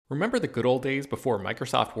Remember the good old days before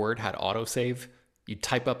Microsoft Word had autosave? You'd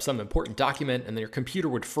type up some important document and then your computer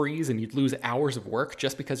would freeze and you'd lose hours of work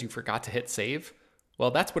just because you forgot to hit save?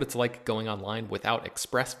 Well, that's what it's like going online without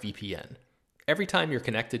ExpressVPN. Every time you're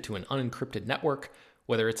connected to an unencrypted network,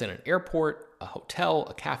 whether it's in an airport, a hotel,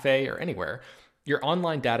 a cafe, or anywhere, your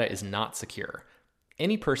online data is not secure.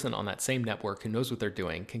 Any person on that same network who knows what they're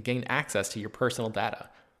doing can gain access to your personal data.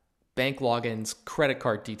 Bank logins, credit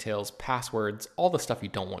card details, passwords, all the stuff you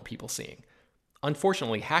don't want people seeing.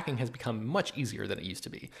 Unfortunately, hacking has become much easier than it used to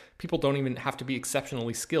be. People don't even have to be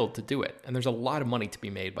exceptionally skilled to do it, and there's a lot of money to be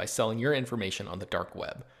made by selling your information on the dark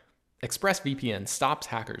web. ExpressVPN stops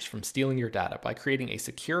hackers from stealing your data by creating a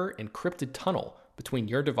secure, encrypted tunnel between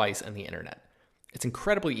your device and the internet. It's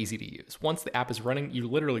incredibly easy to use. Once the app is running, you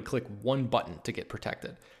literally click one button to get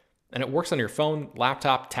protected. And it works on your phone,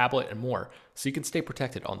 laptop, tablet, and more, so you can stay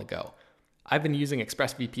protected on the go. I've been using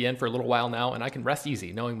ExpressVPN for a little while now, and I can rest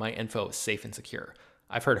easy knowing my info is safe and secure.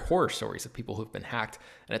 I've heard horror stories of people who've been hacked,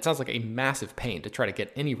 and it sounds like a massive pain to try to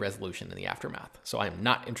get any resolution in the aftermath, so I am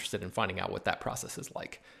not interested in finding out what that process is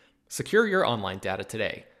like. Secure your online data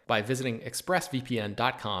today by visiting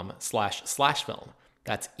expressvpn.com/film.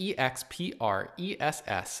 That's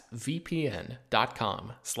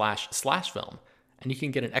expressvpn.com//film. And you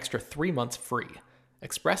can get an extra 3 months free.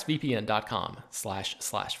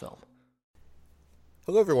 expressvpn.com//film.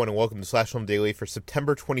 Hello, everyone, and welcome to Slash Film Daily for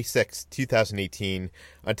September 26, 2018.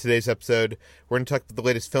 On today's episode, we're going to talk about the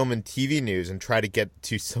latest film and TV news and try to get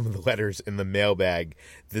to some of the letters in the mailbag.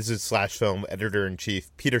 This is Slash Film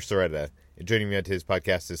Editor-in-Chief Peter Sciretta. And joining me on today's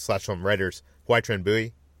podcast is Slash Film writers Hoai-Tran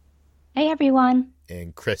Bui. Hey, everyone.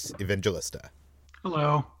 And Chris Evangelista.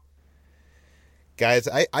 Hello. Guys,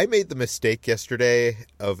 I made the mistake yesterday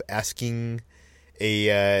of asking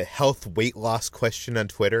a health weight loss question on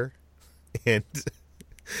Twitter, and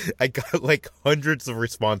I got like hundreds of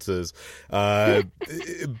responses, from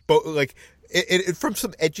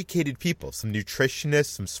some educated people, some nutritionists,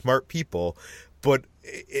 some smart people, but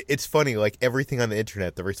it's funny, like everything on the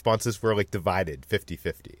internet, the responses were like divided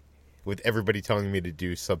 50-50. With everybody telling me to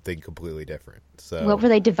do something completely different. So, what were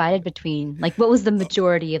they divided between? Like, what was the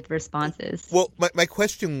majority of the responses? Well, my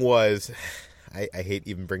question was, I hate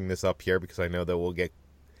even bringing this up here because I know that we'll get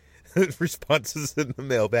responses in the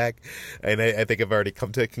mailbag, and I think I've already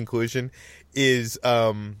come to a conclusion, is,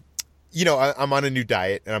 I'm on a new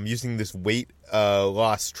diet, and I'm using this weight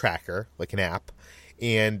loss tracker, like an app,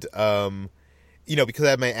 and, because I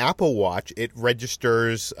have my Apple Watch, it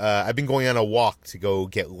registers, I've been going on a walk to go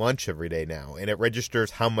get lunch every day now, and it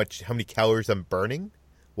registers how many calories I'm burning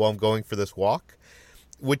while I'm going for this walk,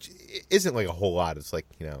 which isn't like a whole lot. It's like,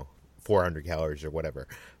 400 calories or whatever.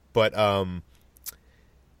 But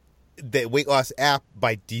the weight loss app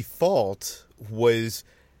by default was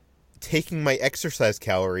taking my exercise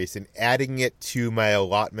calories and adding it to my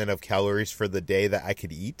allotment of calories for the day that I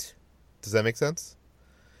could eat. Does that make sense?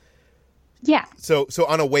 Yeah. So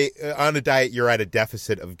on a diet, you're at a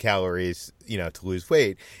deficit of calories, to lose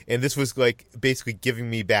weight. And this was like basically giving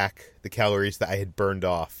me back the calories that I had burned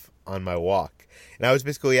off on my walk. And I was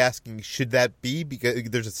basically asking, should that be? Because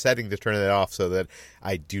there's a setting to turn that off so that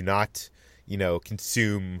I do not,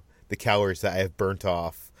 consume the calories that I have burnt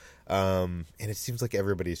off. And it seems like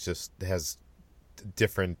everybody's just has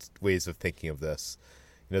different ways of thinking of this.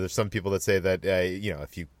 There's some people that say that,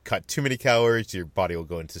 if you cut too many calories, your body will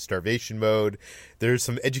go into starvation mode. There's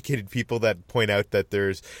some educated people that point out that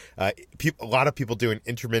there's a lot of people doing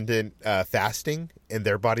intermittent fasting, and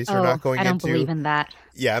their bodies are not going into. I don't believe in that.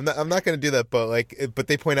 Yeah, I'm not going to do that, but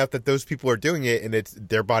they point out that those people are doing it, and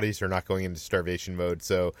their bodies are not going into starvation mode.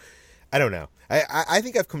 So I don't know. I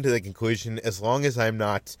think I've come to the conclusion, as long as I'm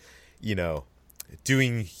not,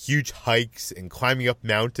 doing huge hikes and climbing up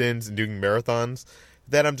mountains and doing marathons,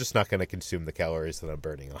 that I'm just not going to consume the calories that I'm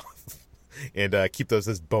burning off and keep those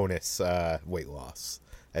as bonus weight loss,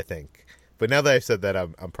 I think. But now that I've said that,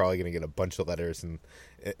 I'm probably going to get a bunch of letters in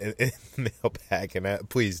the mailbag, and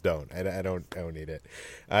please don't. I don't need it.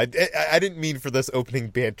 I didn't mean for this opening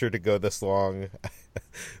banter to go this long,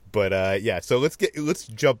 but yeah. So let's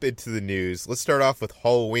jump into the news. Let's start off with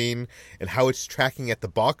Halloween and how it's tracking at the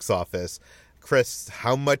box office. Chris,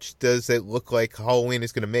 how much does it look like Halloween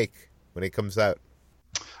is going to make when it comes out?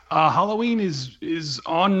 Halloween is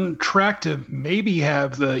on track to maybe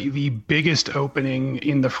have the biggest opening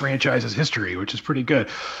in the franchise's history, which is pretty good.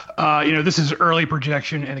 This is early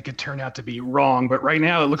projection, and it could turn out to be wrong. But right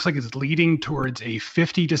now, it looks like it's leading towards a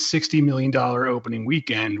 $50 to $60 million opening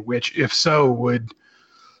weekend, which, if so, would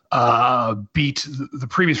beat the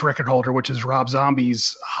previous record holder, which is Rob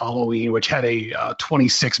Zombie's Halloween, which had a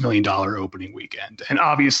 $26 million opening weekend. And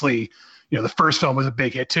obviously, the first film was a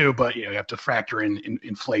big hit too, but you have to factor in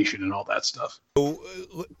inflation and all that stuff. So,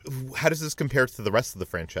 how does this compare to the rest of the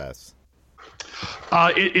franchise?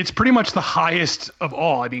 It's pretty much the highest of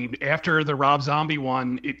all. I mean, after the Rob Zombie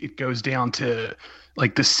one, it goes down to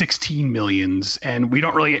like the 16 millions, and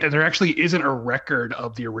there actually isn't a record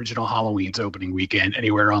of the original Halloween's opening weekend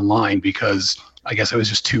anywhere online because I guess it was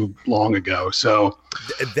just too long ago. So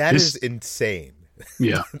that is insane.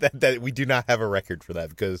 Yeah. that we do not have a record for that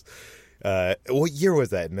because what year was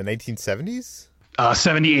that? In the 1970s?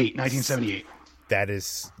 1978. That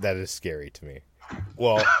is scary to me.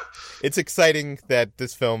 Well, it's exciting that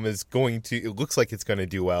this film it looks like it's going to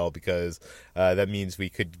do well because that means we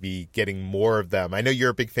could be getting more of them. I know you're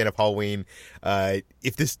a big fan of Halloween.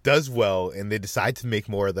 If this does well and they decide to make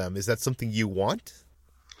more of them, is that something you want?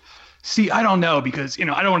 See, I don't know because, I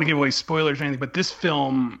don't want to give away spoilers or anything, but this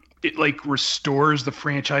film, it like restores the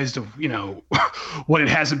franchise to, what it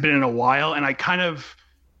hasn't been in a while. And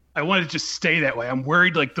I want to just stay that way. I'm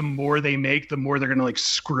worried like the more they make, the more they're going to like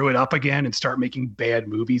screw it up again and start making bad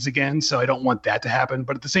movies again. So I don't want that to happen.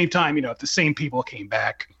 But at the same time, if the same people came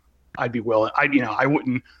back, I'd be willing.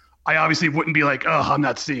 I obviously wouldn't be like, oh, I'm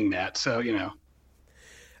not seeing that. So,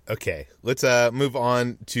 Okay, let's move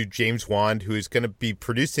on to James Wan, who is going to be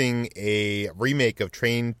producing a remake of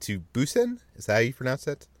Train to Busan. Is that how you pronounce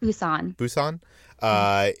it? Busan. Busan.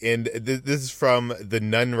 And this is from the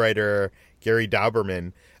Nun writer Gary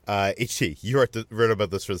Dauberman. HT, you wrote about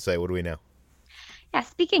this for the site. What do we know? Yeah,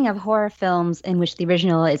 speaking of horror films in which the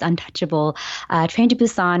original is untouchable, Train to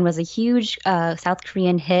Busan was a huge South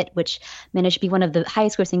Korean hit, which managed to be one of the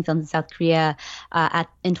highest-grossing films in South Korea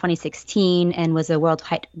in 2016 and was a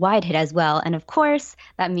worldwide hit as well. And of course,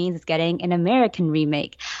 that means it's getting an American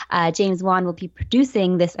remake. James Wan will be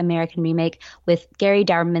producing this American remake with Gary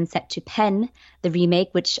Dauberman set to pen the remake,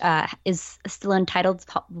 which is still untitled,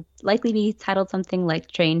 likely be titled something like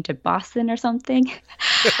Train to Boston or something.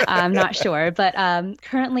 I'm not sure, but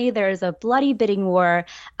currently there's a bloody bidding war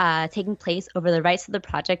taking place over the rights to the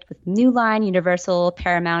project with New Line, Universal,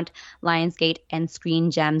 Paramount, Lionsgate, and Screen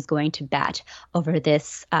Gems going to bat over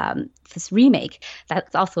this remake.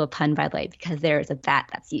 That's also a pun, by the way, because there is a bat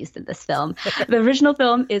that's used in this film. The original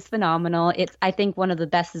film is phenomenal. It's, I think, one of the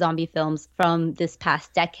best zombie films from this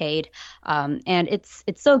past decade, and it's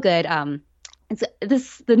so good.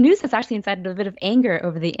 The news has actually incited a bit of anger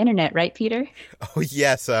over the internet, right, Peter? Oh,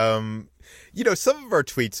 yes. Some of our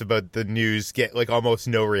tweets about the news get like almost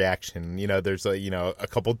no reaction. There's a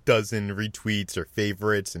couple dozen retweets or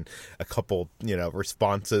favorites and a couple,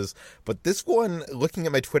 responses. But this one, looking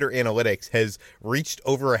at my Twitter analytics, has reached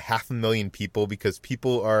over 500,000 people because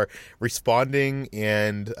people are responding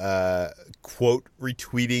and quote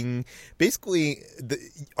retweeting, basically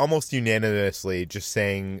almost unanimously just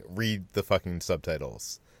saying, read the fucking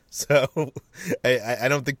subtitles. So I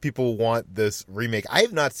don't think people want this remake. I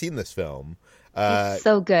have not seen this film. It's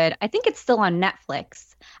so good. I think it's still on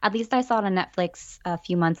Netflix. At least I saw it on Netflix a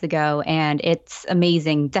few months ago, and it's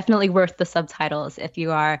amazing. Definitely worth the subtitles if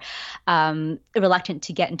you are reluctant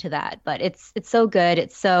to get into that. But it's so good.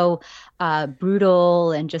 It's so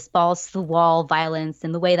brutal and just balls to the wall violence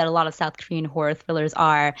in the way that a lot of South Korean horror thrillers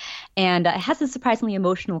are. And it has a surprisingly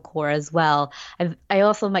emotional core as well. I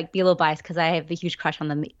also might be a little biased because I have a huge crush on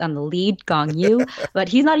the lead, Gong Yoo, but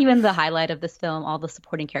he's not even the highlight of this film. All the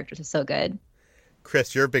supporting characters are so good.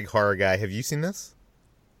 Chris, you're a big horror guy. Have you seen this?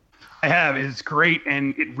 I have. It's great,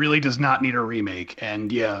 and it really does not need a remake.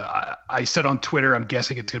 And yeah, I said on Twitter, I'm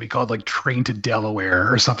guessing it's going to be called like Train to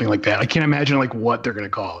Delaware or something like that. I can't imagine like what they're going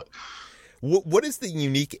to call it. What is the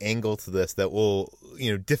unique angle to this that will,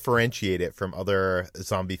 differentiate it from other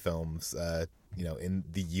zombie films, in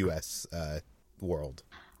the U.S. World?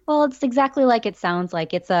 Well, it's exactly like it sounds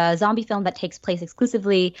like. It's a zombie film that takes place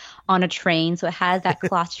exclusively on a train, so it has that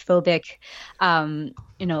claustrophobic,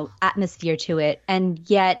 atmosphere to it, and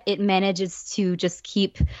yet it manages to just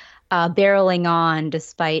keep barreling on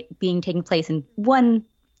despite being taking place in one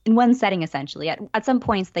setting, essentially. At some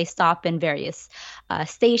points, they stop in various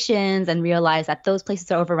stations and realize that those places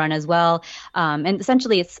are overrun as well. And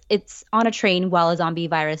essentially, it's on a train while a zombie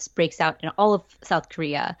virus breaks out in all of South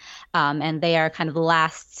Korea. And they are kind of the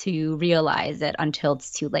last to realize it until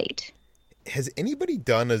it's too late. Has anybody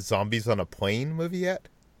done a Zombies on a Plane movie yet?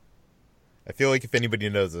 I feel like if anybody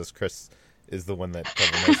knows this, Chris is the one that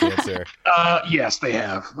probably knows the answer. Yes, they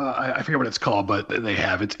have. I forget what it's called, but they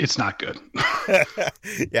have. It's not good.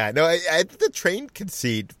 Yeah, no, I the train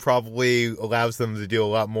conceit probably allows them to do a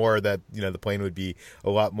lot more that, the plane would be a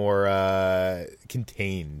lot more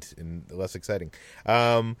contained and less exciting.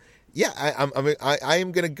 Yeah, I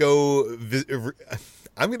am going to go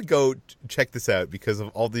I'm going to go check this out because of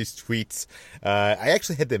all these tweets. I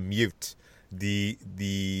actually had to mute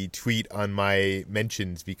the tweet on my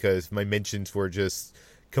mentions because my mentions were just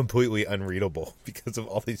completely unreadable because of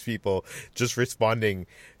all these people just responding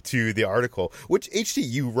to the article, which HT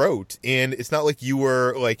you wrote, and it's not like you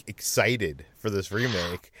were like excited for this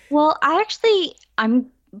remake. Well, I'm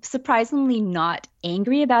surprisingly not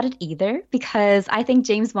angry about it either, because I think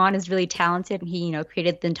James Wan is really talented, and he,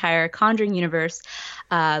 created the entire Conjuring universe,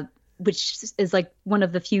 which is like one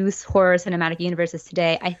of the few horror cinematic universes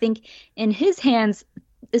today. I think in his hands,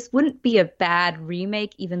 this wouldn't be a bad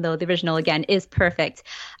remake, even though the original, again, is perfect.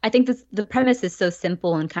 I think the premise is so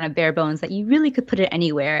simple and kind of bare bones that you really could put it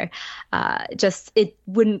anywhere. It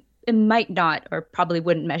might not, or probably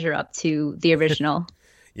wouldn't measure up to the original.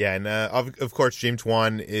 Yeah, and of course, James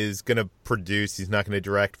Wan is going to produce. He's not going to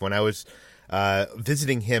direct. When I was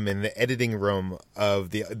visiting him in the editing room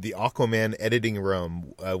of the Aquaman editing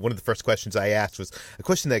room, one of the first questions I asked was a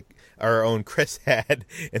question that our own Chris had,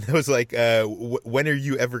 and that was like, when are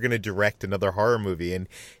you ever going to direct another horror movie? And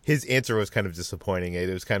his answer was kind of disappointing. It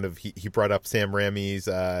was kind of, he brought up Sam Raimi's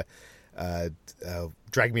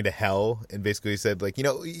Drag Me to Hell, and basically said, like,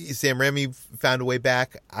 Sam Raimi found a way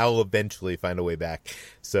back. I'll eventually find a way back.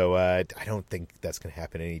 So I don't think that's going to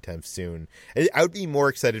happen anytime soon. I would be more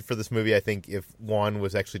excited for this movie, I think, if Wan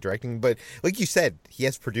was actually directing. But like you said, he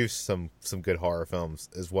has produced some good horror films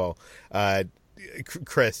as well.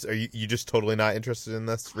 Chris, are you just totally not interested in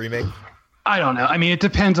this remake? I don't know. I mean, it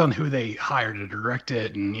depends on who they hire to direct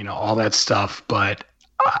it and, all that stuff. But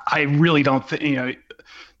I really don't think,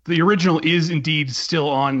 the original is indeed still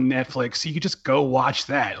on Netflix, so you could just go watch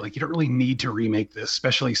that. Like, you don't really need to remake this,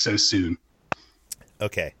 especially so soon.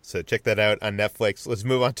 Okay, so check that out on Netflix. Let's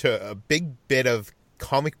move on to a big bit of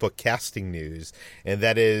comic book casting news, and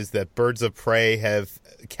that is that Birds of Prey have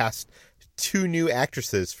cast 2 new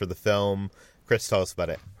actresses for the film. Chris, tell us about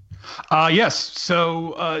it. Yes.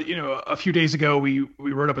 So, a few days ago, we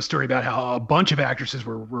wrote up a story about how a bunch of actresses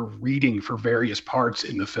were reading for various parts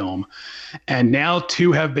in the film. And now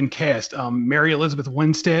 2 have been cast. Mary Elizabeth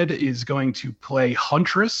Winstead is going to play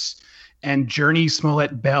Huntress, and Journey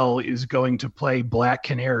Smollett-Bell is going to play Black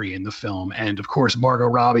Canary in the film. And, of course, Margot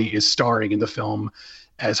Robbie is starring in the film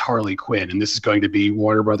as Harley Quinn. And this is going to be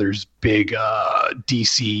Warner Brothers' big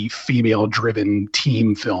DC female-driven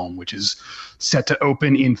team film, which is set to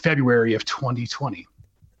open in February of 2020.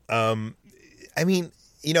 I mean,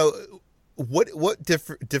 what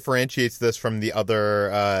differentiates this from the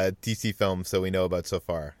other DC films that we know about so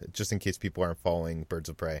far, just in case people aren't following Birds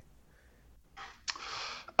of Prey?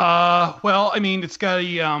 Well, I mean, it's got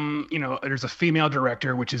there's a female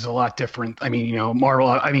director, which is a lot different. I mean,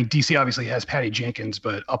 DC obviously has Patty Jenkins,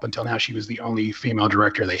 but up until now, she was the only female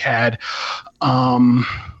director they had.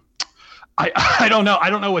 I don't know. I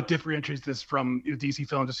don't know what differentiates this from the DC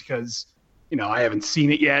film, just because, I haven't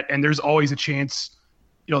seen it yet. And there's always a chance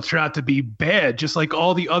it'll turn out to be bad, just like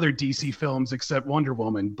all the other DC films except Wonder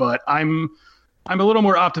Woman. But I'm a little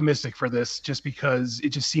more optimistic for this, just because it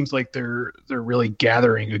just seems like they're really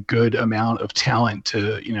gathering a good amount of talent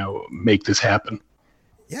to, make this happen.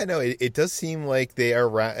 Yeah, no, it does seem like they are.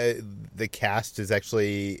 The cast is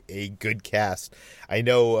actually a good cast. I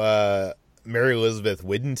know Mary Elizabeth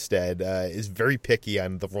Winstead is very picky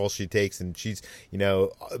on the role she takes, and she's,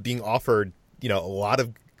 being offered, a lot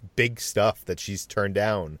of big stuff that she's turned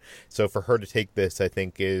down. So for her to take this, I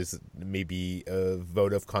think, is maybe a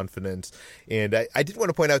vote of confidence. And I did want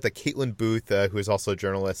to point out that Caitlin Booth, who is also a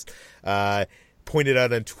journalist, pointed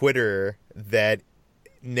out on Twitter that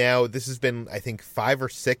now this has been, I think, 5 or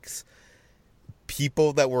 6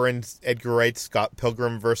 people that were in Edgar Wright's Scott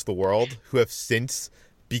Pilgrim vs. the World who have since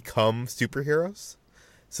become superheroes.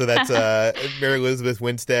 So that's Mary Elizabeth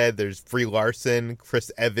Winstead. There's Brie Larson, Chris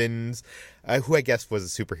Evans, who I guess was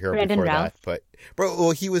a superhero Brandon before Routh. that.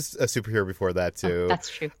 But he was a superhero before that too. Oh, that's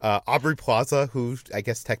true. Aubrey Plaza, who I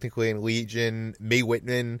guess technically in Legion. Mae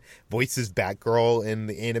Whitman voices Batgirl in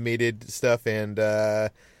the animated stuff, and I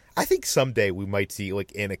think someday we might see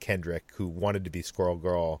like Anna Kendrick, who wanted to be Squirrel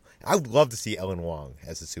Girl. I would love to see Ellen Wong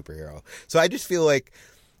as a superhero. So I just feel like,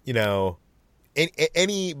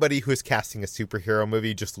 anybody who is casting a superhero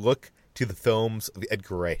movie, just look to the films of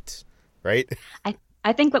Edgar Wright, right?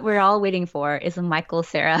 I think what we're all waiting for is a Michael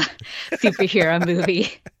Cera superhero movie.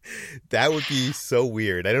 That would be so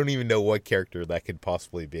weird. I don't even know what character that could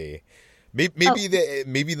possibly be. Maybe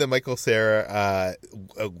the Michael Cera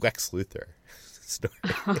Lex Luthor. story.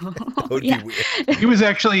 That would Yeah. be weird.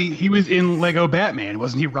 He was in Lego Batman,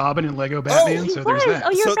 wasn't he? Robin in Lego Batman. He So was. there's that.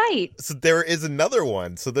 Oh, you're So- right. So there is another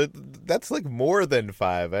one. So that's like more than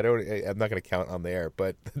 5. I'm not going to count on the air,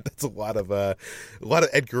 but that's a lot of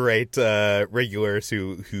Edgar Wright regulars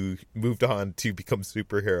who moved on to become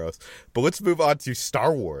superheroes. But let's move on to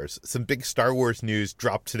Star Wars. Some big Star Wars news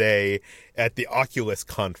dropped today at the Oculus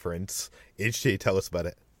conference. HJ, tell us about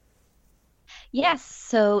it. Yes,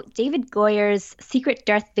 so David Goyer's Secret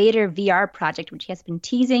Darth Vader VR project, which he has been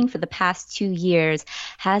teasing for the past 2 years,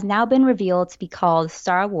 has now been revealed to be called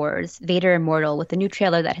Star Wars Vader Immortal, with a new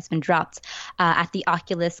trailer that has been dropped at the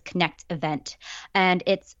Oculus Connect event. And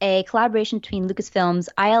it's a collaboration between Lucasfilm's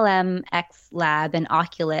ILM X Lab and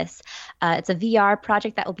Oculus. It's a VR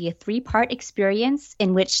project that will be a 3-part experience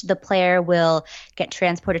in which the player will get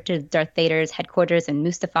transported to Darth Vader's headquarters in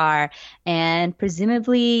Mustafar and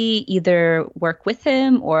presumably either work with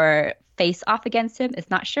him or face off against him.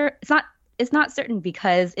 It's not sure. It's not certain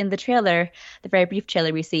because in the trailer, the very brief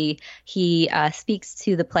trailer we see, he speaks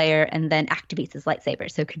to the player and then activates his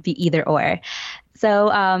lightsaber. So it could be either or.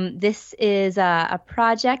 So this is a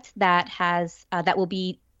project that will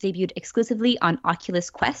be debuted exclusively on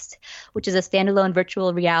Oculus Quest, which is a standalone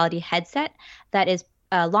virtual reality headset that is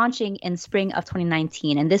launching in spring of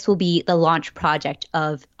 2019. And this will be the launch project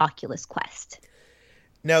of Oculus Quest.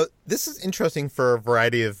 Now, this is interesting for a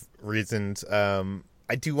variety of reasons.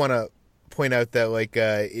 I do want to point out that, like,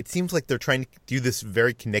 it seems like they're trying to do this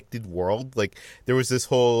very connected world. Like, there was this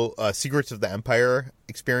whole Secrets of the Empire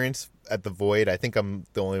experience at the Void. I think I'm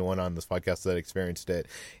the only one on this podcast that experienced it.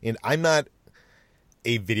 And I'm not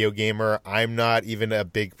a video gamer. I'm not even a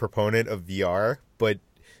big proponent of VR. But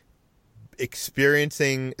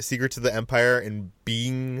experiencing Secrets of the Empire and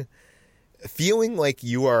feeling like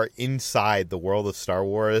you are inside the world of Star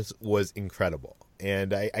Wars was incredible.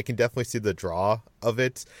 And I can definitely see the draw of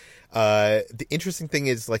it. The interesting thing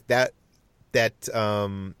is, like, that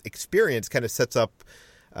experience kind of sets up,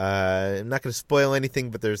 I'm not going to spoil anything,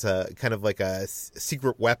 but there's a kind of like a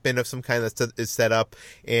secret weapon of some kind that is set up.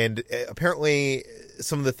 And apparently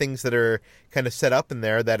some of the things that are kind of set up in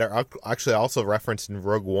there that are actually also referenced in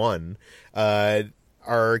Rogue One,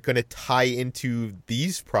 are going to tie into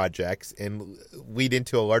these projects and lead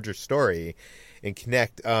into a larger story and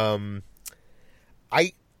connect.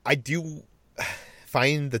 I do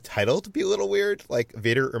find the title to be a little weird, like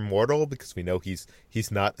Vader Immortal, because we know he's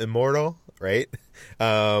not immortal, right?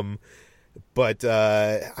 But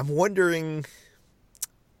I'm wondering,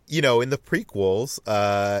 in the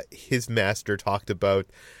prequels, his master talked about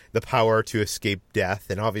the power to escape death,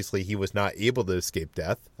 and obviously he was not able to escape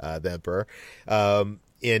death, the Emperor.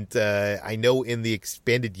 And I know in the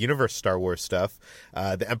expanded universe Star Wars stuff,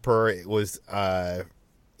 the Emperor was,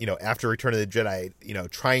 after Return of the Jedi,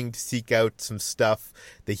 trying to seek out some stuff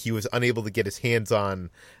that he was unable to get his hands on,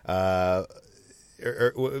 or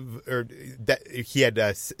that he had.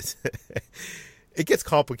 It gets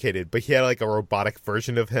complicated, but he had like a robotic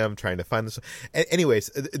version of him trying to find this. Anyways,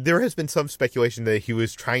 there has been some speculation that he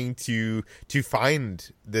was trying to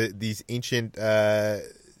find these ancient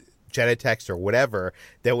Jedi texts or whatever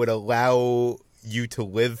that would allow you to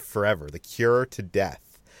live forever, the cure to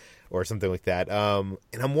death, or something like that. And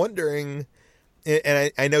I'm wondering,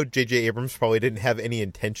 and I know J.J. Abrams probably didn't have any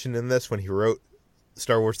intention in this when he wrote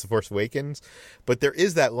Star Wars The Force Awakens, but there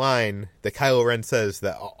is that line that Kylo Ren says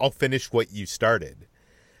that I'll finish what you started.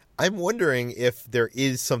 I'm wondering if there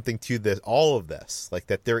is something to this, all of this, like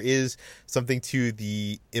that there is something to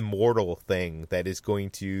the immortal thing that is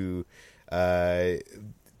going to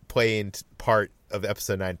play in part of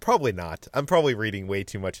Episode 9. Probably not. I'm probably reading way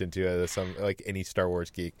too much into this. I'm like any Star Wars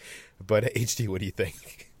geek. But HD, what do you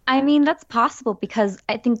think? I mean, that's possible because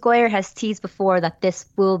I think Goyer has teased before that this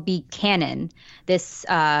will be canon. This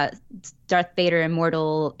Darth Vader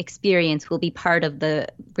Immortal experience will be part of the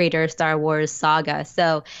greater Star Wars saga.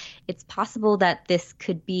 So it's possible that this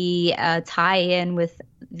could be a tie-in with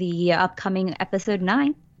the upcoming Episode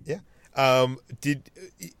 9. Yeah.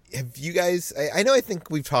 Have you guys... I think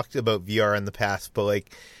we've talked about VR in the past, but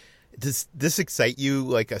like... Does this excite you,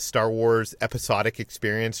 like a Star Wars episodic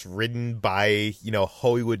experience written by,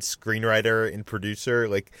 Hollywood screenwriter and producer?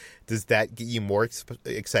 Like, does that get you more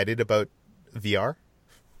excited about VR?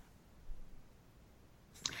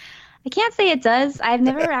 I can't say it does. I've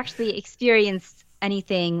never actually experienced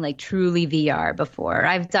anything like truly VR before.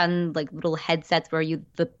 I've done like little headsets where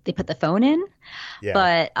they put the phone in,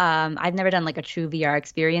 but I've never done like a true VR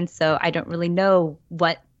experience, so I don't really know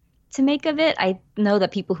what to make of it. I know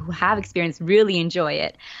that people who have experience really enjoy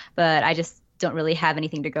it, but I just don't really have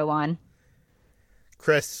anything to go on.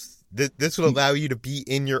 Chris, This would allow you to be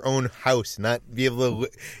in your own house, not be able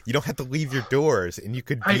to. You don't have to leave your doors, and you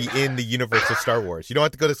could be in the universe of Star Wars. You don't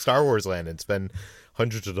have to go to Star Wars Land and spend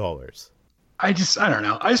hundreds of dollars. I don't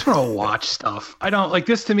know. I just want to watch stuff. I don't like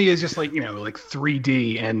this. To me is just like, like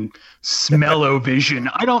 3D and smell-o-vision.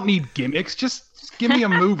 I don't need gimmicks. Just give me a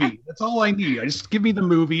movie. That's all I need. Just give me the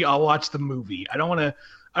movie. I'll watch the movie. I don't want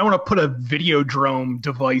to put a Videodrome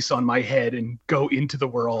device on my head and go into the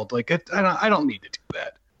world. Like I don't need to do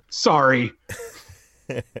that. Sorry.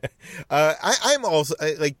 I'm also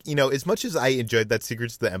as much as I enjoyed that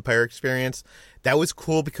Secrets of the Empire experience, that was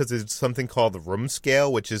cool because it's something called the room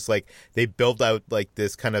scale, which is like they build out like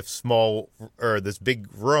this kind of small or this big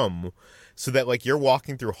room so that like you're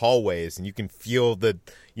walking through hallways and you can feel the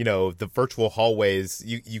virtual hallways.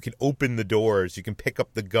 You can open the doors, you can pick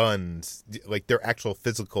up the guns, like they're actual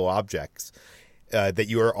physical objects. That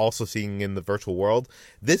you are also seeing in the virtual world.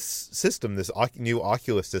 This system, this new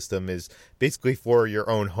Oculus system, is basically for your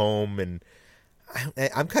own home, and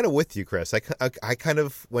I'm kind of with you, Chris. I kind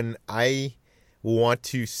of, when I want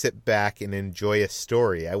to sit back and enjoy a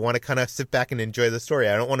story, I want to kind of sit back and enjoy the story.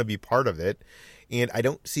 I don't want to be part of it, and I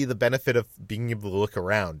don't see the benefit of being able to look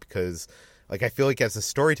around because, like, I feel like as a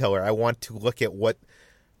storyteller, I want to look at what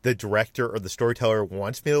the director or the storyteller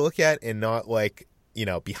wants me to look at, and not like,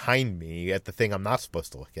 behind me at the thing I'm not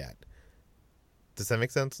supposed to look at. Does that make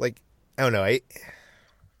sense? Like, I don't know.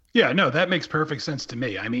 Yeah, no, that makes perfect sense to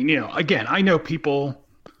me. I mean, again, I know people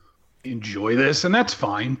enjoy this, and that's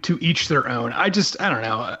fine. To each their own. I don't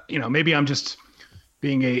know. Maybe I'm just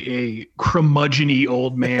being a curmudgeon-y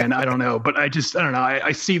old man. I don't know. But I don't know.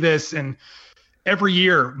 I see this, and every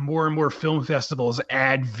year more and more film festivals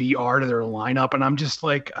add VR to their lineup, and I'm just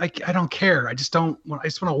like, I don't care. I just want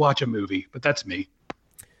to watch a movie, but that's me.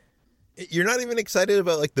 You're not even excited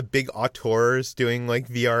about like the big auteurs doing like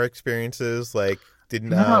VR experiences, like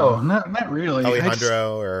not really.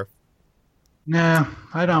 Alejandro Nah,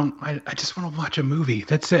 I don't. I just want to watch a movie.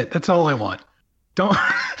 That's it. That's all I want. Don't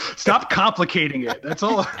stop complicating it. That's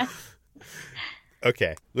all.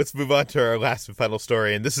 Okay, let's move on to our last and final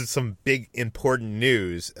story, and this is some big important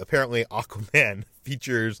news. Apparently, Aquaman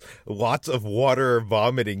features lots of water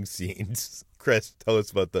vomiting scenes. Chris, tell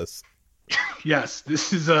us about this. Yes,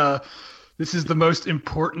 this is the most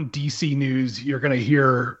important DC news you're going to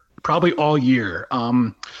hear probably all year.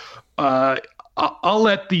 I'll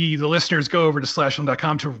let the listeners go over to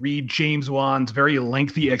slashfilm.com to read James Wan's very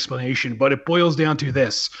lengthy explanation, but it boils down to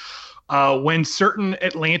this. When certain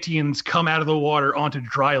Atlanteans come out of the water onto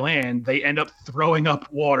dry land, they end up throwing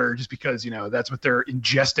up water just because, that's what they're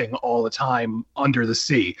ingesting all the time under the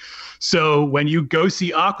sea. So when you go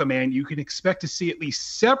see Aquaman, you can expect to see at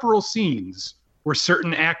least several scenes where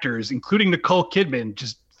certain actors, including Nicole Kidman,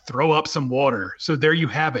 just throw up some water. So there you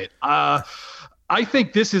have it. I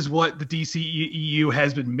think this is what the DCEU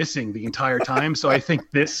has been missing the entire time. So I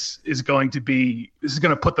think this is going to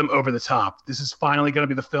put them over the top. This is finally going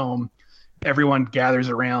to be the film everyone gathers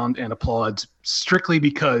around and applauds strictly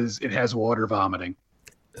because it has water vomiting.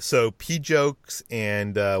 So pee jokes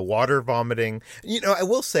and water vomiting. I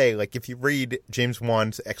will say, like, if you read James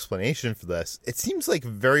Wan's explanation for this, it seems like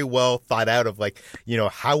very well thought out of like,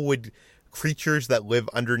 how would creatures that live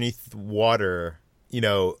underneath water,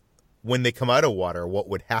 when they come out of water, what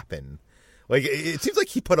would happen? Like, it seems like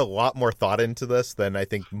he put a lot more thought into this than I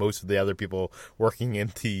think most of the other people working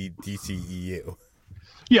in the DCEU.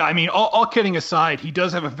 Yeah, I mean, all kidding aside, he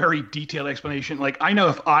does have a very detailed explanation. Like, I know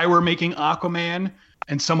if I were making Aquaman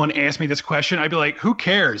and someone asked me this question, I'd be like, who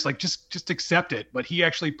cares? Like, just accept it. But he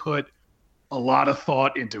actually put a lot of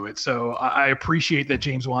thought into it. So I appreciate that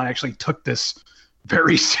James Wan actually took this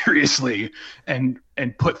very seriously and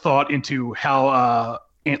put thought into how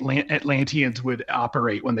Atlanteans would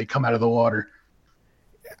operate when they come out of the water.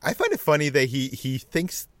 I find it funny that he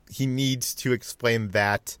thinks he needs to explain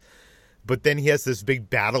that, but then he has this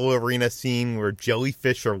big battle arena scene where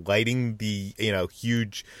jellyfish are lighting the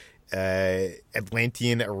huge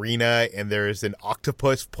Atlantean arena, and there's an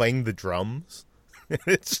octopus playing the drums.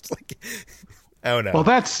 It's just like, I don't know. Well,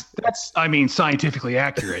 that's scientifically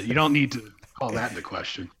accurate. You don't need to call that into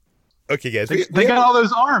question. Okay, guys. They got all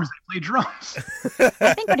those arms. They play drums.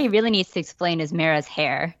 I think what he really needs to explain is Mara's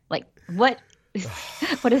hair. Like, what is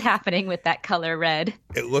happening with that color red?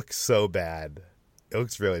 It looks so bad. It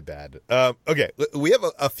looks really bad. Okay, we have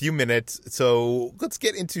a few minutes, so let's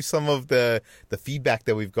get into some of the feedback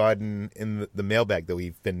that we've gotten in the mailbag that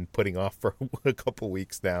we've been putting off for a couple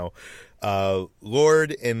weeks now.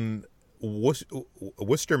 Lord in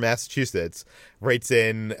Worcester, Massachusetts, writes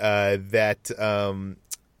in that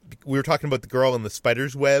we were talking about The Girl in the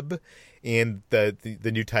Spider's Web, and the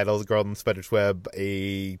new title, The Girl in the Spider's Web,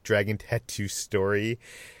 A Dragon Tattoo Story.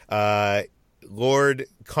 Lord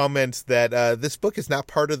comments that this book is not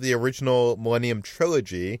part of the original Millennium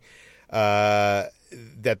Trilogy that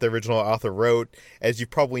the original author wrote. As you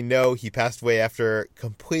probably know, he passed away after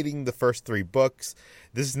completing the first 3 books.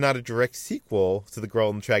 This is not a direct sequel to The Girl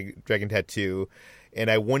in the Dragon Tattoo, and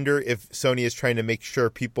I wonder if Sony is trying to make sure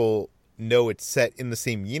people know it's set in the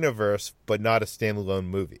same universe, but not a standalone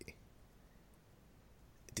movie.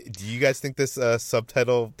 Do you guys think this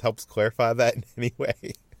subtitle helps clarify that in any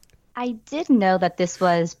way? I did know that this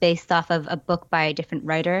was based off of a book by a different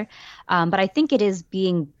writer, but I think it is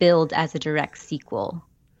being billed as a direct sequel.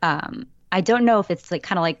 I don't know if it's like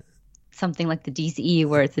kind of like something like the DCE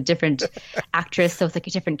where it's a different actress, so it's like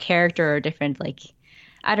a different character or different like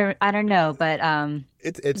I don't know, but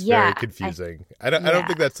it's very confusing. I don't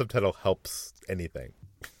think that subtitle helps anything.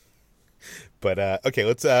 But okay,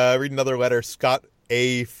 let's read another letter. Scott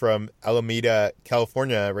A. from Alameda,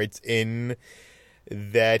 California writes in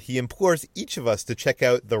that he implores each of us to check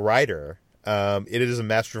out The Rider. It is a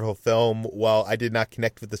masterful film. While I did not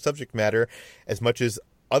connect with the subject matter as much as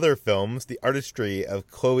other films, the artistry of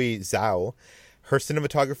Chloe Zhao, her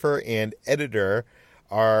cinematographer and editor,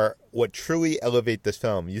 are what truly elevate this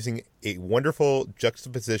film, using a wonderful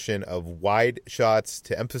juxtaposition of wide shots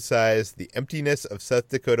to emphasize the emptiness of South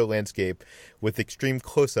Dakota landscape with extreme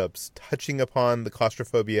close-ups touching upon the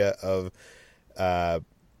claustrophobia of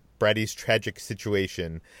Brady's tragic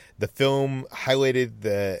situation. The film highlighted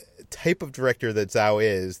the type of director that Zhao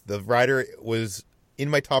is. The Rider was in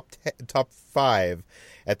my top 5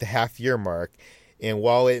 at the half-year mark, and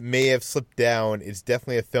while it may have slipped down, it's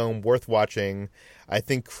definitely a film worth watching. I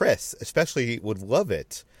think Chris especially would love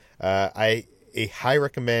it. A high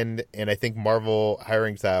recommend, and I think Marvel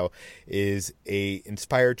hiring Zhao is a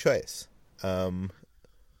inspired choice. So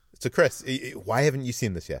Chris, why haven't you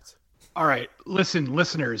seen this yet? All right, listen,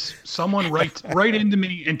 listeners, someone write into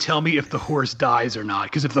me and tell me if the horse dies or not.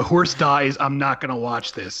 Because if the horse dies, I'm not going to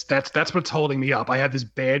watch this. That's what's holding me up. I have this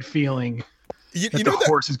bad feeling that the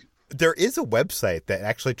horse is. There is a website that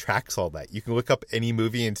actually tracks all that. You can look up any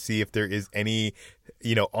movie and see if there is any,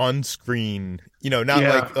 on screen,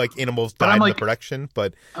 not like animals die in the production,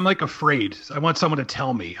 but I'm like afraid. I want someone to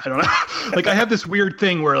tell me. I don't know. Like I have this weird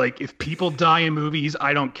thing where like if people die in movies,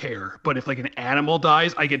 I don't care. But if like an animal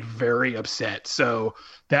dies, I get very upset. So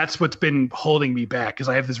that's what's been holding me back, because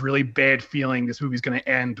I have this really bad feeling this movie's going to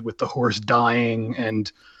end with the horse dying, and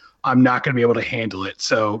I'm not going to be able to handle it.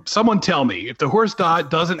 So someone tell me, if the horse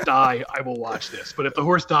doesn't die, I will watch this. But if the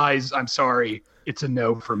horse dies, I'm sorry, it's a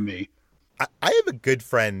no from me. I have a good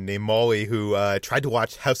friend named Molly who tried to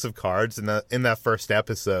watch House of Cards in that first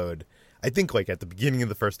episode. I think like at the beginning of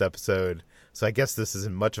the first episode. So I guess this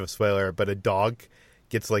isn't much of a spoiler, but a dog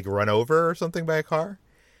gets like run over or something by a car.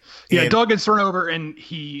 Yeah, a dog gets run over, and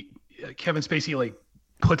Kevin Spacey like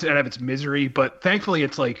puts it out of its misery. But thankfully,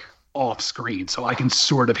 it's like off screen, so I can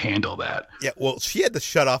sort of handle that. Yeah, well, she had to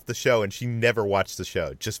shut off the show, and she never watched the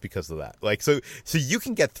show just because of that. Like, so you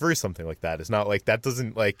can get through something like that. It's not like that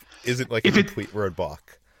isn't like a complete roadblock.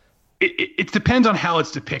 It depends on how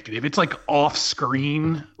it's depicted. If it's like off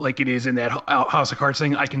screen, like it is in that House of Cards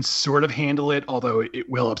thing, I can sort of handle it, although it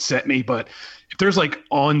will upset me. But if there's like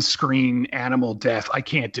on screen animal death, I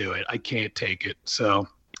can't do it. I can't take it. So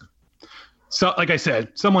like I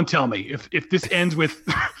said, someone tell me if this ends with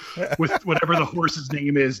with whatever the horse's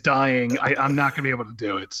name is dying, I'm not going to be able to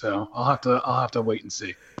do it. So I'll have to wait and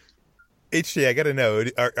see. HJ, I got to know,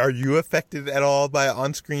 are you affected at all by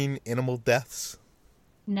on-screen animal deaths?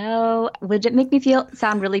 No. Would it make me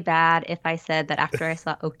sound really bad if I said that after I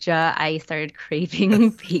saw Okja, I started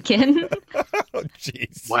craving bacon? Oh,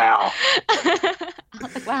 jeez. Wow. I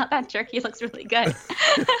was like, wow, that jerky looks really good.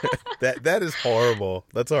 That is horrible.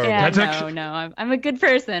 That's horrible. Yeah, no. I'm a good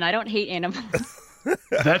person. I don't hate animals.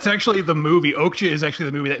 That's actually the movie. Okja is actually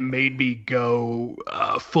the movie that made me go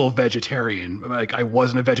full vegetarian. Like I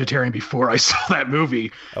wasn't a vegetarian before I saw that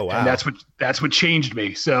movie. Oh wow! And that's what changed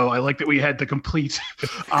me. So I like that we had the complete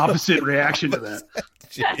opposite reaction to that.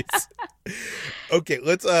 Jeez. Okay,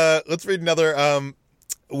 let's read another.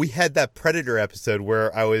 We had that Predator episode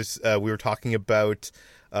where we were talking about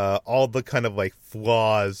all the kind of like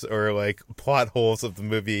flaws or like plot holes of the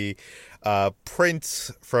movie.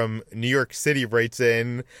 Prince from New York City writes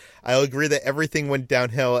in, I'll agree that everything went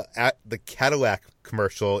downhill at the Cadillac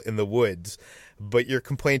commercial in the woods, but your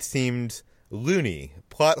complaint seemed loony.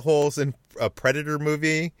 Plot holes in a Predator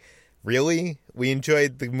movie? Really? We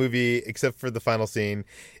enjoyed the movie except for the final scene.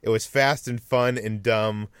 It was fast and fun and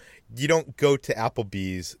dumb. You don't go to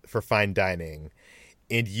Applebee's for fine dining.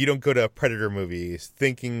 and you don't go to Predator movies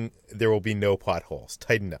thinking there will be no plot holes.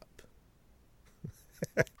 Tighten up.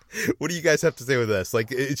 What do you guys have to say with this?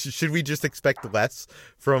 Like, should we just expect less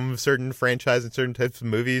from certain franchise and certain types of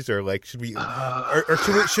movies, or like should we, or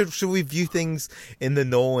should we view things in the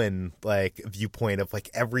Nolan like viewpoint of like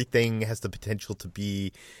everything has the potential to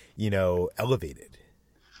be, elevated?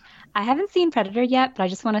 I haven't seen Predator yet, but I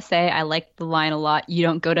just want to say I like the line a lot. You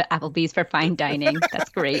don't go to Applebee's for fine dining. That's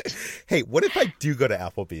great. Hey, what if I do go to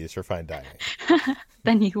Applebee's for fine dining?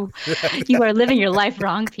 Then you are living your life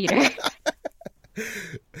wrong, Peter.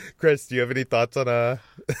 Chris, do you have any thoughts on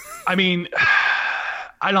I mean,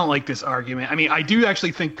 I don't like this argument. I mean, I do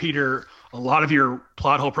actually think, Peter, a lot of your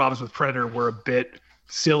plot hole problems with Predator were a bit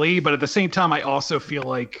silly, but at the same time, I also feel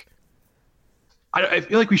like I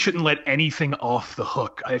feel like we shouldn't let anything off the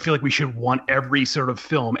hook. I feel like we should want every sort of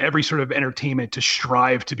film, every sort of entertainment to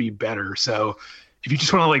strive to be better. So if you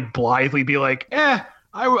just want to like blithely be like,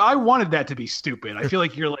 I wanted that to be stupid, I feel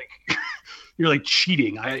like you're like you're like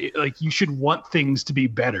cheating. You should want things to be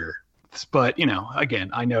better. But, again,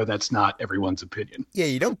 I know that's not everyone's opinion. Yeah,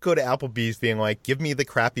 you don't go to Applebee's being like, give me the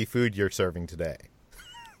crappy food you're serving today.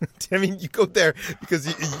 I mean, you go there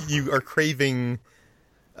because you are craving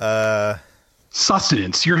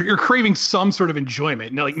sustenance. You're craving some sort of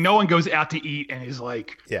enjoyment. No one goes out to eat and is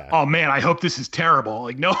like, oh man, I hope this is terrible.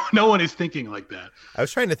 Like no one is thinking like that. I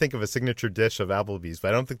was trying to think of a signature dish of Applebee's, but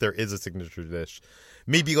I don't think there is a signature dish.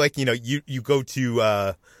 Maybe like, you go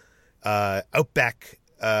to Outback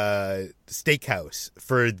Steakhouse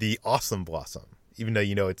for the Awesome Blossom, even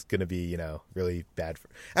though it's going to be, really bad for,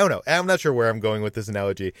 I don't know. I'm not sure where I'm going with this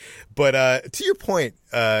analogy, but to your point,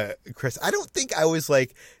 Chris, I don't think I was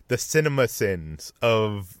like the cinema sins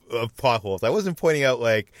of plot holes. I wasn't pointing out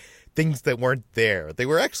like things that weren't there. They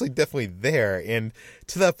were actually definitely there. And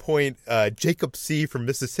to that point, Jacob C. from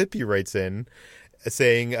Mississippi writes in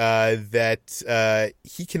saying that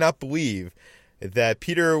he cannot believe that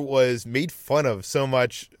Peter was made fun of so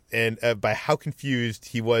much and by how confused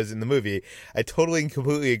he was in the movie. I totally and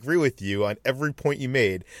completely agree with you on every point you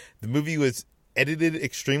made. The movie was edited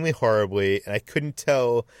extremely horribly, and I couldn't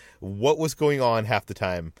tell what was going on half the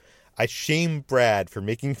time. I shame Brad for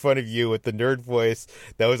making fun of you with the nerd voice.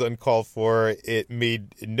 That was uncalled for. It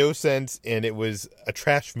made no sense, and it was a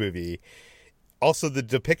trash movie. Also, the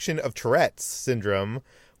depiction of Tourette's syndrome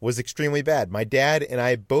was extremely bad. My dad and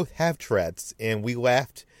I both have Tourette's, and we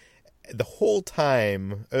laughed the whole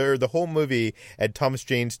time, or the whole movie, at Thomas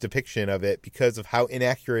Jane's depiction of it because of how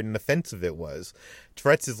inaccurate and offensive it was.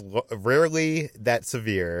 Tourette's is rarely that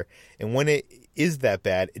severe, and when it is that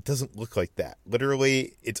bad, it doesn't look like that.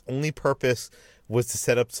 Literally, its only purpose was to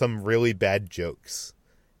set up some really bad jokes.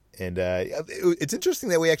 And it's interesting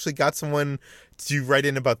that we actually got someone to write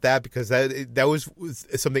in about that, because that was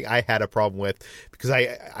something I had a problem with, because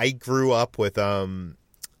I grew up with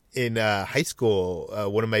in high school,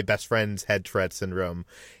 one of my best friends had Tourette's syndrome,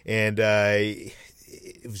 and it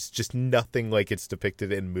was just nothing like it's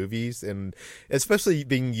depicted in movies, and especially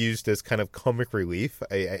being used as kind of comic relief.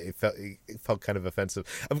 It felt kind of offensive.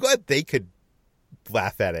 I'm glad they could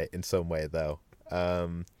laugh at it in some way, though.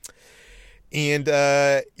 And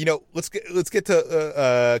let's get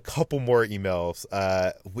to a couple more emails.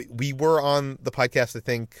 We were on the podcast, I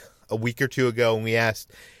think, a week or two ago, and we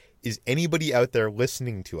asked, is anybody out there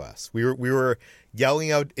listening to us? We were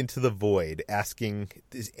yelling out into the void, asking,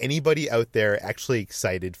 is anybody out there actually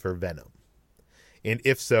excited for Venom? And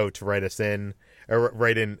if so, to write us in, or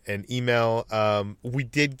write in an email. We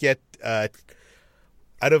did get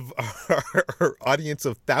out of our audience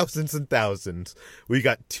of thousands and thousands, we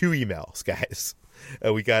got 2 emails, guys.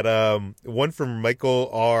 We got one from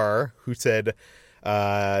Michael R., who said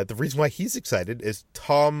the reason why he's excited is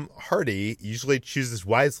Tom Hardy usually chooses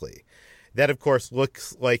wisely. That, of course,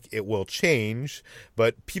 looks like it will change,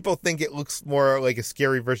 but people think it looks more like a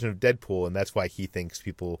scary version of Deadpool, and that's why he thinks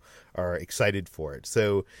people are excited for it.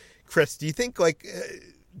 So, Chris, do you think like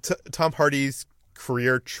Tom Hardy's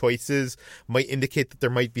career choices might indicate that there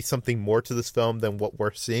might be something more to this film than what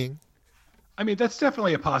we're seeing? I mean, that's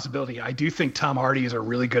definitely a possibility. I do think Tom Hardy is a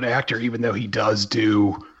really good actor, even though he does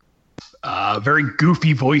do very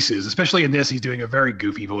goofy voices. Especially in this, he's doing a very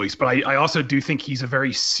goofy voice. But I also do think he's a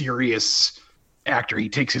very serious actor. He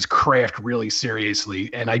takes his craft really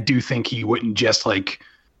seriously. And I do think he wouldn't just like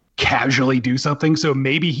casually do something. So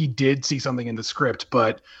maybe he did see something in the script,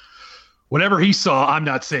 but whatever he saw, I'm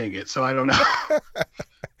not saying it, so I don't know.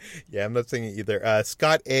 Yeah, I'm not saying it either.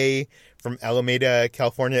 Scott A. from Alameda,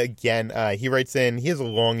 California, again, he writes in, he has a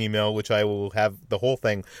long email, which I will have the whole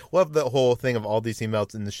thing. We'll have the whole thing of all these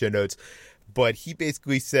emails in the show notes. But he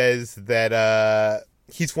basically says that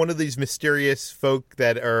he's one of these mysterious folk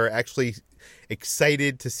that are actually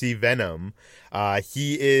excited to see Venom.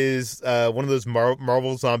 He is one of those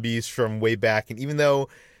Marvel zombies from way back, and even though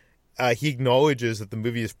he acknowledges that the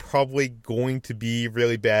movie is probably going to be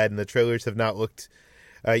really bad and the trailers have not looked,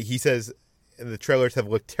 he says the trailers have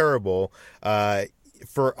looked terrible,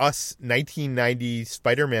 for us 1990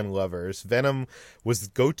 Spider-Man lovers, Venom was the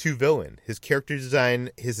go-to villain. His character design,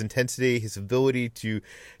 his intensity, his ability to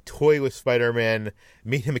toy with Spider-Man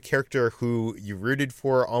made him a character who you rooted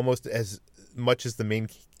for almost as much as the main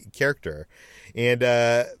character. And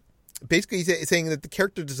basically he's saying that the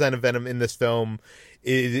character design of Venom in this film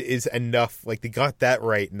is enough. Like, they got that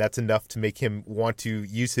right, and that's enough to make him want to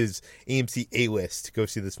use his AMC A-list to go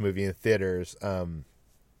see this movie in theaters.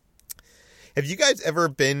 Have you guys ever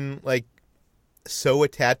been, like, so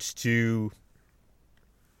attached to,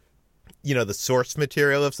 you know, the source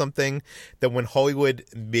material of something that when Hollywood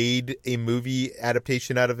made a movie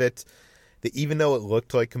adaptation out of it, that even though it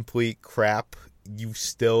looked like complete crap, you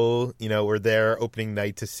still, you know, were there opening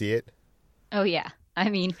night to see it? Oh, yeah. I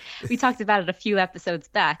mean, we talked about it a few episodes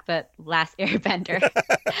back, but Last Airbender.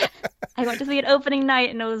 I went to see it opening night,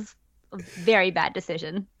 and it was a very bad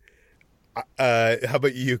decision. How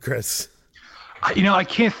about you, Chris? You know, I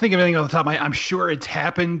can't think of anything off the top of my head. I'm sure it's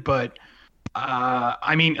happened, but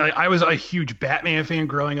I mean, I was a huge Batman fan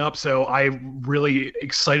growing up, so I really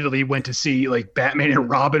excitedly went to see like Batman and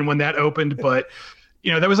Robin when that opened. But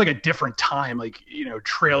you know, that was like a different time. Like, you know,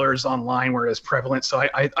 trailers online weren't as prevalent, so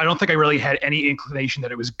I don't think I really had any inclination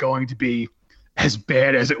that it was going to be as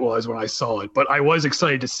bad as it was when I saw it. But I was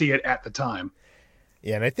excited to see it at the time.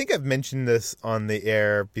 Yeah, and I think I've mentioned this on the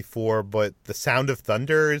air before, but The Sound of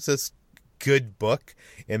Thunder is this good book,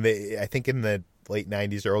 and I think in the late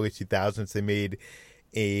 90s, early 2000s, they made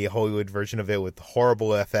a Hollywood version of it with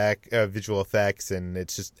horrible visual effects, and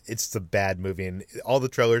it's a bad movie, and all the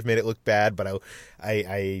trailers made it look bad, but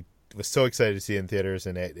I was so excited to see it in theaters,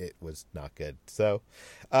 and it was not good. So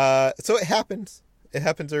it happens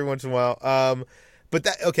every once in a while, but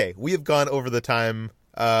we have gone over the time.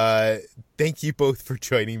 Thank you both for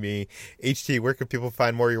joining me. HT, where can people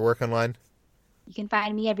find more of your work online? You can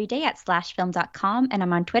find me every day at slashfilm.com, and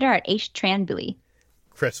I'm on Twitter at htranbui.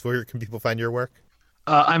 Chris, where can people find your work?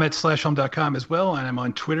 I'm at slashfilm.com as well, and I'm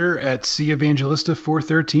on Twitter at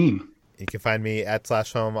cevangelista413. You can find me at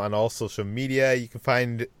slashfilm on all social media. You can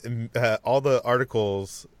find all the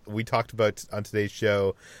articles we talked about on today's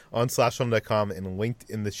show on slashfilm.com and linked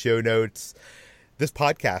in the show notes. This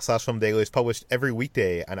podcast, Slash Film Daily, is published every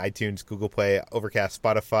weekday on iTunes, Google Play, Overcast,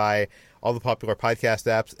 Spotify, all the popular podcast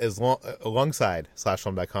apps, alongside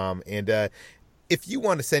slashfilm.com. And if you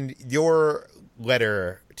want to send your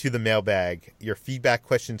letter to the mailbag, your feedback,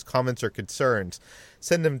 questions, comments, or concerns,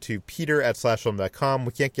 send them to peter@slashfilm.com.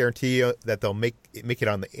 We can't guarantee that they'll make it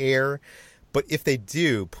on the air, but if they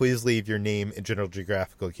do, please leave your name and general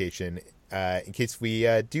geographic location in case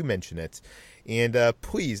we do mention it. And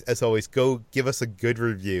please, as always, go give us a good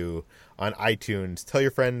review on iTunes. Tell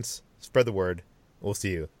your friends, spread the word. We'll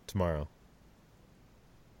see you tomorrow.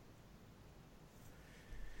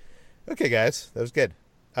 Okay, guys, that was good.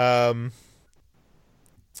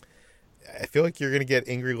 I feel like you're going to get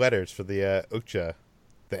angry letters for the Okja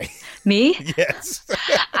thing. Me? Yes.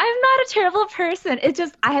 I'm not a terrible person. It's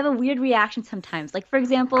just I have a weird reaction sometimes. Like, for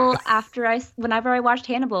example, whenever I watched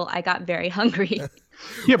Hannibal, I got very hungry.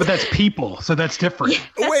 Yeah, but that's people, so that's different.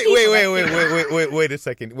 Yeah, Wait a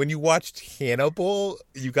second. When you watched Hannibal,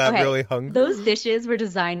 you got really hungry? Those dishes were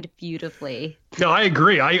designed beautifully. No, I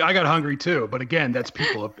agree. I got hungry too, but again, that's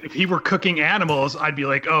people. If he were cooking animals, I'd be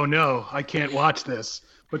like, oh no, I can't watch this.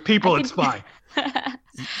 But people, it's fine.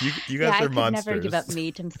 You guys are monsters. I could never give up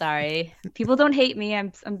meat. I'm sorry. People don't hate me.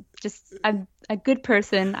 I'm a good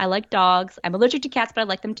person. I like dogs. I'm allergic to cats, but I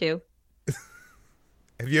like them too.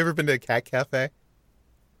 Have you ever been to a cat cafe?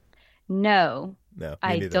 No,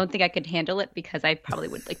 I don't think I could handle it because I probably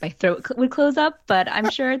would, like, my throat would close up, but I'm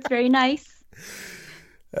sure it's very nice.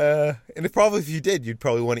 And if you did, you'd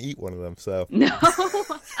probably want to eat one of them. So no.